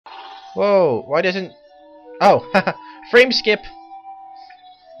Whoa, why doesn't... Oh, frame skip.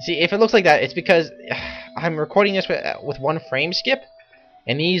 See, if it looks like that, it's because I'm recording this with one frame skip,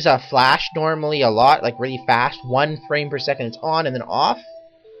 and these flash normally a lot, like really fast, 1 frame per second. It's on and then off.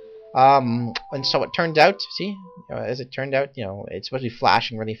 And so it turned out, see, as it turned out, it's supposed to be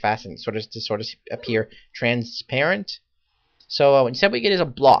flashing really fast and sort of appear transparent. So instead, what we get is a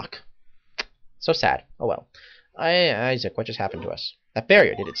block. So sad. Oh well. Isaac, what just happened to us? That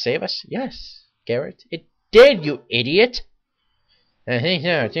barrier, did it save us? Yes, Garrett, it did, you idiot. I think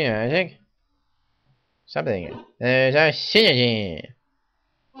so too, Isaac. Something. There's a synergy.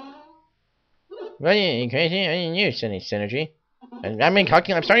 What are you crazy? I didn't use any synergy. And I'm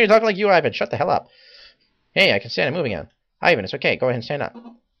starting to talk like you, Ivan. Shut the hell up. Hey, I can stand. I'm moving on. Ivan, it's okay. Go ahead and stand up.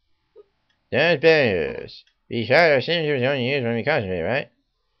 There's barriers. Besides, our synergy was only used when we concentrate, right?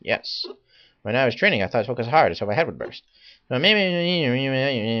 Yes. When I was training, I thought focus hard so my head would burst. Well, maybe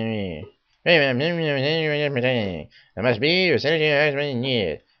it must be your synergy I really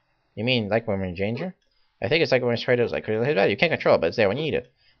need. You mean like when we're in danger? I think it's like when we're straight out like you can't control it, but it's there when you need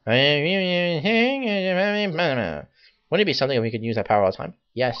it. Wouldn't it be something if we could use that power all the time?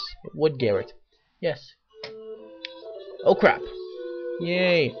 Yes, it would, Garrett. Yes. Oh crap.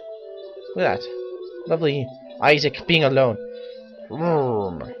 Yay. Look at that. Lovely Isaac being alone.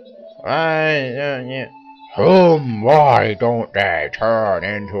 Why don't they turn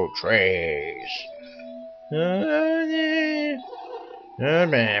into trees? They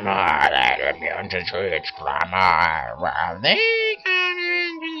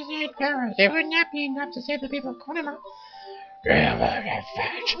would not be enough to save the people of Kolima. Damn, that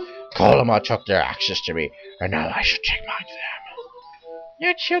fat. Kolima took their access to me, and now I should take mine to them.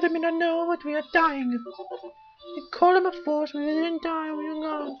 Yet sure they may not know what we are dying. If Kolima force, we didn't die, we are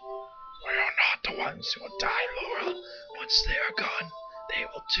gone. We are not the ones who will die, Laurel. Once they are gone, they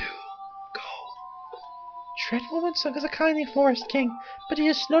will too go. Dreadful Windsong is a kindly forest king, but he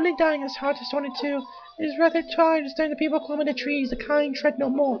is slowly dying his heart is torn too. It is rather tired to stand the people climbing the trees, the kind tread no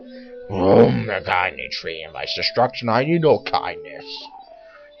more. The kindly tree, in life's destruction, I need no kindness.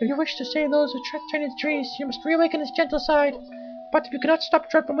 If you wish to save those who tread the trees, you must reawaken his gentle side. But if you cannot stop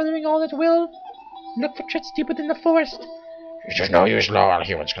Dread from withering all at will, look for threats deep within the forest. It's just no use, Laurel.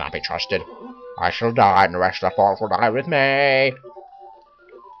 Humans cannot be trusted. I shall die, and the rest of the forest will die with me.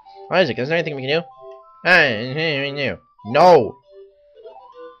 Isaac, is there anything we can do? No!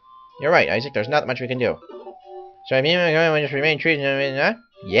 You're right, Isaac. There's not much we can do. So if you just remain trees,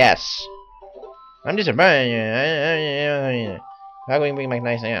 yes. I'm just a how can we bring back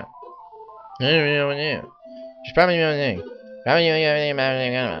nice now? Just probably the only thing.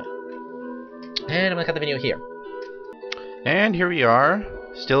 And I'm gonna cut the video here. And here we are,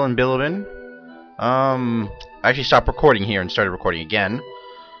 still in Billabin. I actually stopped recording here and started recording again.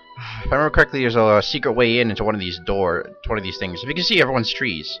 If I remember correctly, there's a secret way in into one of these things. If you can see everyone's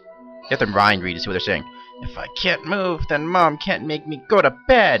trees, you have to mind read to see what they're saying. If I can't move, then Mom can't make me go to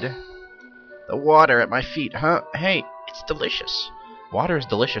bed. The water at my feet, huh? Hey, it's delicious. Water is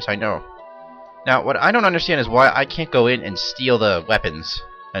delicious, I know. Now, what I don't understand is why I can't go in and steal the weapons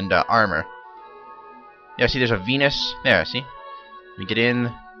and armor. Yeah, see, there's a Venus. Yeah, see? We get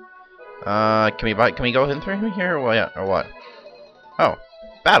in. Can we go in through here or what? Oh,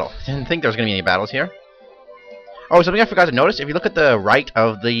 battle. Didn't think there was gonna be any battles here. Oh, something I forgot to notice. If you look at the right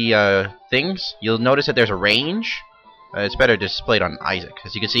of the things, you'll notice that there's a range. It's better displayed on Isaac,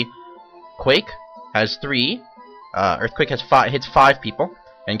 as you can see. Quake has 3. Earthquake hits 5 people,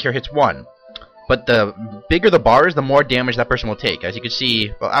 and Cure hits 1. But the bigger the bar is, the more damage that person will take. As you can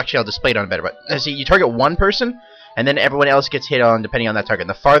see, well, actually, I'll display it on better. But see, you target one person, and then everyone else gets hit on depending on that target. And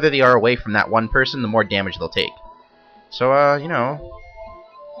the farther they are away from that one person, the more damage they'll take. So, you know,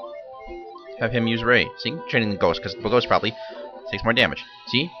 have him use Ray. See, training the Ghost, because the Ghost probably takes more damage.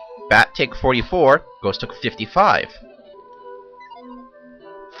 See, Bat take 44, Ghost took 55.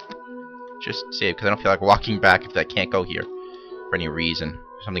 Just save, because I don't feel like walking back if I can't go here for any reason.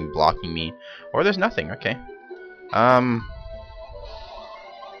 Something blocking me. Or there's nothing, okay.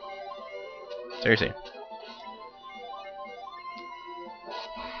 Seriously.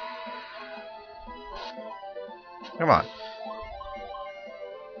 Come on.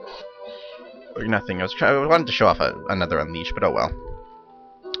 Or nothing. I wanted to show off another Unleash, but oh well.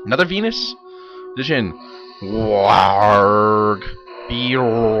 Another Venus? Edition. Warg.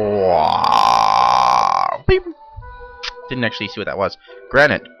 Beep. Didn't actually see what that was.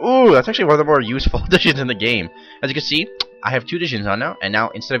 Granite. Ooh, that's actually one of the more useful additions in the game. As you can see, I have 2 additions on now, and now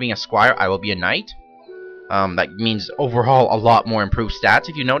instead of being a squire, I will be a knight. That means overall a lot more improved stats,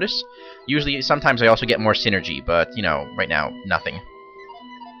 if you notice. Usually, sometimes I also get more synergy, but, you know, right now, nothing.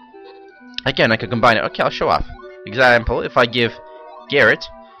 Again, I could combine it. Okay, I'll show off. Example, if I give Garrett,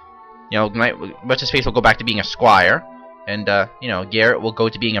 you know, what's his face will go back to being a squire, and, you know, Garrett will go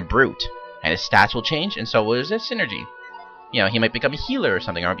to being a brute. And his stats will change, and so will his synergy. You know, he might become a healer or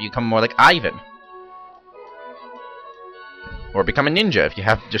something, or become more like Ivan. Or become a ninja if you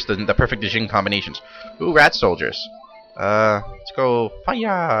have just the perfect Jin combinations. Ooh, rat soldiers. Let's go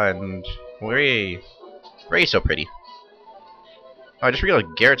fire and hooray. Hooray, so pretty. Oh, I just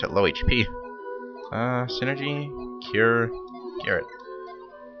realized Garrett's at low HP. Synergy, cure, Garrett.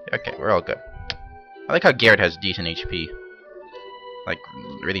 Okay, we're all good. I like how Garrett has decent HP. Like,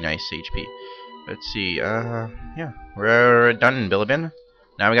 really nice HP. Let's see, yeah. We're done in Bilibin.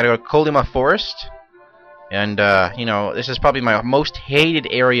 Now we gotta go to Kolima Forest. And, you know, this is probably my most hated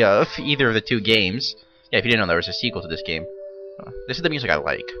area of either of the two games. Yeah, if you didn't know, there was a sequel to this game. This is the music I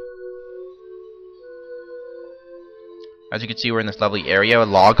like. As you can see, we're in this lovely area.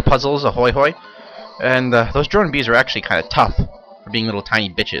 Log puzzles, ahoy hoy. And, those drone bees are actually kind of tough for being little tiny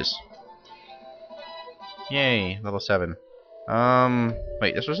bitches. Yay, level 7.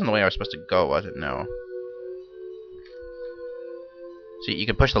 Wait, this wasn't the way I was supposed to go, was it? No. See, you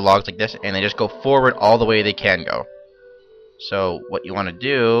can push the logs like this, and they just go forward all the way they can go. So, what you want to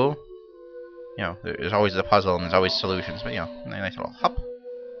do... You know, there's always a puzzle, and there's always solutions, but, you know, a nice little hop.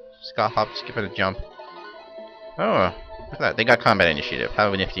 Ska hop, skip and a jump. Oh, look at that. They got combat initiative.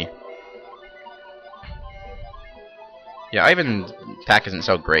 How nifty. Yeah, Ivan's attack isn't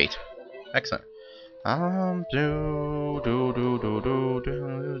so great. Excellent. Oh,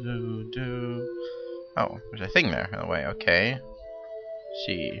 there's a thing there in the way. Okay. Let's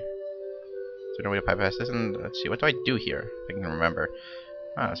see. Is there no way to bypass this? And let's see. What do I do here? If I can remember.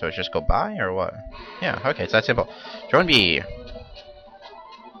 So it's just go by or what? Yeah. Okay. It's that simple. Drone bee.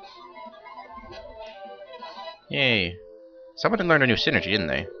 Yay. Someone learned a new synergy, didn't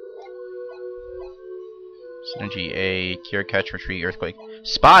they? Synergy A, cure, catch, retreat, earthquake.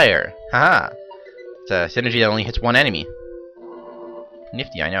 Spire! Haha! It's a synergy that only hits one enemy.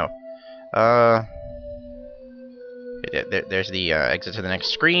 Nifty, I know. There's the exit to the next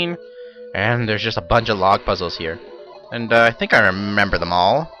screen. And there's just a bunch of log puzzles here. And I think I remember them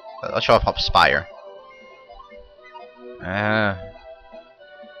all. Let's show off Spire. Yeah.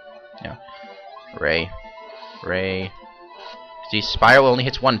 Ray. See, Spire only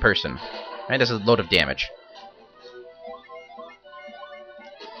hits one person. And does a load of damage.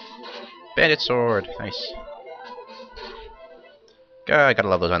 Bandit sword. Nice. God, gotta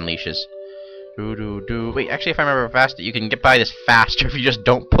love those unleashes. Wait, actually, if I remember fast, you can get by this faster if you just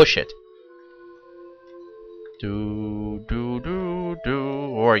don't push it.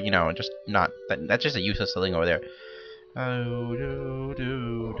 Or, you know, just not. That's just a useless thing over there.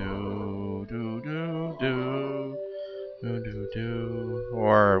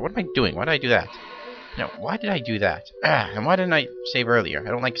 Or, what am I doing? Why did I do that? No, why did I do that? And why didn't I save earlier? I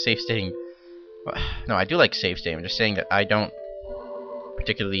don't like save stating. No, I do like save stating. I'm just saying that I don't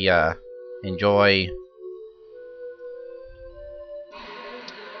particularly enjoy.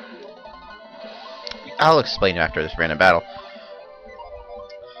 I'll explain it after this random battle.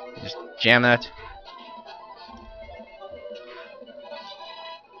 Just jam that.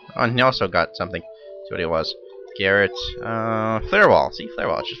 Oh, and he also got something. See what it was. Garrett, flare wall. See, flare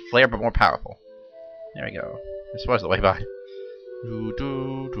wall. It's just flare, but more powerful. There we go. This was the way by.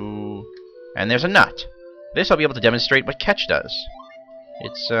 And there's a nut. This I'll be able to demonstrate what catch does.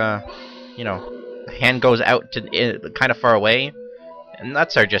 It's, you know, the hand goes out to kind of far away, and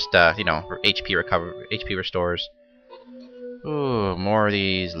nuts are just, you know, HP restores. Ooh, more of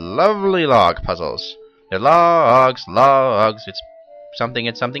these lovely log puzzles. They're logs. It's something,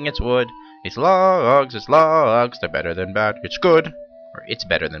 it's wood. It's logs. They're better than bad. It's good. Or it's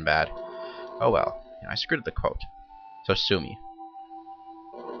better than bad. Oh well. I screwed up the quote. So sue me.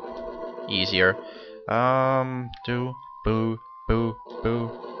 Easier. Do boo boo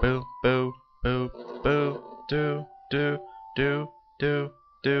boo boo boo boo boo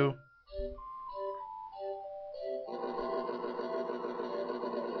do.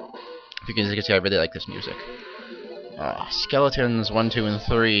 If you can see, I really like this music. Skeletons 1, 2, and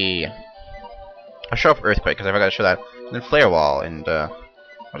 3. I'll show up Earthquake because I forgot to show that. And then Flare Wall, and I'll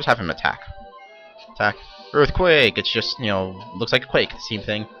just have him attack. Earthquake. It's just, you know, looks like a quake. Same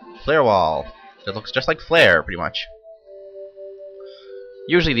thing. Flare Wall. It looks just like Flare, pretty much.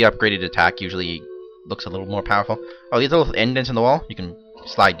 Usually the upgraded attack usually looks a little more powerful. Oh, these little indents in the wall, you can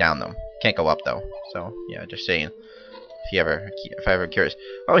slide down them. Can't go up though. So yeah, just saying. If I ever curious.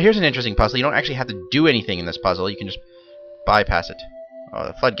 Oh, here's an interesting puzzle. You don't actually have to do anything in this puzzle. You can just bypass it. Oh,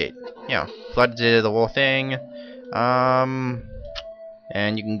 the floodgate. Yeah, floods the whole thing.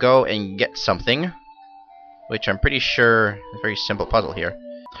 And you can go and get something, which I'm pretty sure is a very simple puzzle here.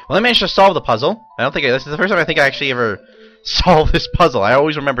 Well, I managed to solve the puzzle. I don't think this is the first time I think I actually ever solved this puzzle. I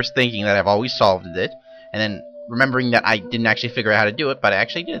always remember thinking that I've always solved it, and then remembering that I didn't actually figure out how to do it, but I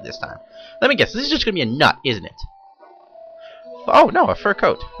actually did it this time. Let me guess, this is just going to be a nut, isn't it? Oh, no, a fur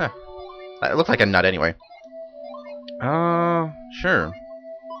coat. Huh. It looked like a nut anyway. Sure.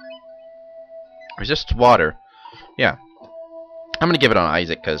 Resist water. Yeah. I'm going to give it on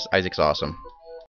Isaac, because Isaac's awesome.